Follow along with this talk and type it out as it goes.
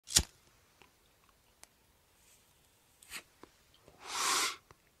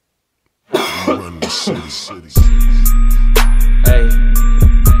Hey,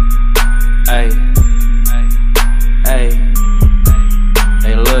 hey, hey,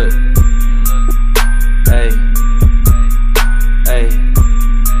 hey, look. Hey, hey,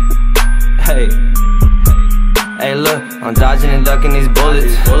 hey, hey, look. I'm dodging and ducking these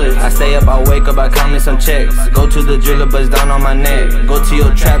bullets. I stay up, I wake up, I count me some checks. Go to the driller, but it's down on my neck. Go to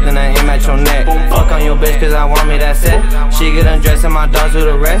your trap, then I aim at your neck. Fuck on your bitch, cause I want me that set. She get undressed and my dogs do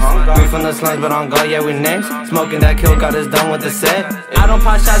the rest. We from the slums, but on go, yeah, we next. Smoking that kill, got us done with the set. I don't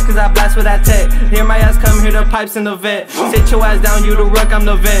pop shots cause I blast with that tech. Hear my ass come, hear the pipes in the vet. Sit your ass down, you the rook, I'm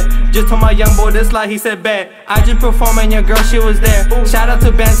the vet. Just told my young boy this lie, he said bet. I just performed and your girl, she was there. Shout out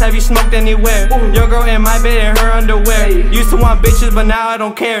to bands, have you smoked anywhere? Your girl in my bed in her underwear. Used to want bitches, but now I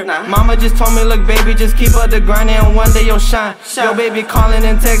don't care. Mama just told me, look baby, just keep up the grinding and one day you'll shine. Yo baby calling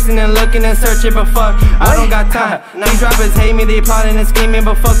and texting and looking and searching, but fuck, I don't got time. These rappers hate me, they plotting and scheming,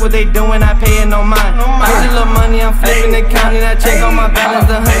 but fuck what they doing, I pay it no mind. Crazy little money, I'm flipping and counting that check on my balance,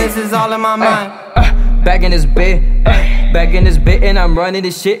 the hundreds is all in my mind. Back in this bit, back in this bit, and I'm running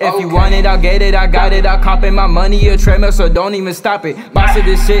this shit. If you want it, I'll get it, I got it, I'll cop it. My money a treadmill, so don't even stop it. Boss of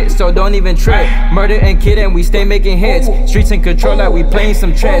this shit, so don't even trip. Murder and kid, and we stay making hits. Streets in control, like we playing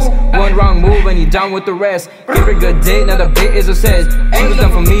some chess. One wrong move, and he down with the rest. Give her good dick, now the bit is obsessed. She was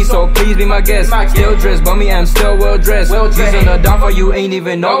done for me, so please be my guest. Still dressed, but me, I'm still well dressed. She's on the down for you, ain't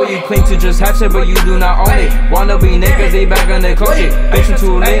even know it. You claim to just have shit, but you do not own it. Wanna be niggas, they back on their clothes. Bitchin'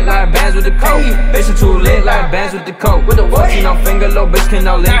 too lit, like bands with the coke. Bitchin' too lit like bands with the coke. With the 14 on finger, low bitch can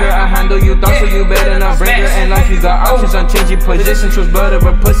now linger. I handle you thoughts, so you better not bring her. And like you got options on changing positions. Choose butter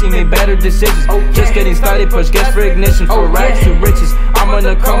or pussy, made better decisions. Just getting started, push gas for ignition. For rags to riches, I'm on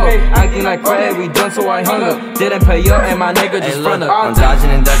the come up. Acting like crack, we done so I hung up. Didn't pay up and my nigga just front up. I'm dodging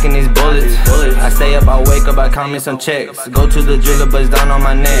and ducking these bullets. I stay up, I wake up, I count me some checks. Go to the driller, but it's down on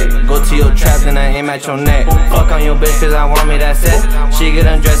my neck. Go to your trap, then I aim at your neck. Fuck on your bitch, cause I want me that set. She get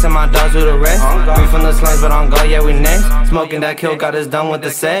undressed and my dogs do the rest. We from the slums, but on go, yeah, we next. Smoking that kill, got us done with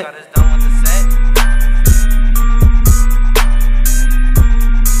the set.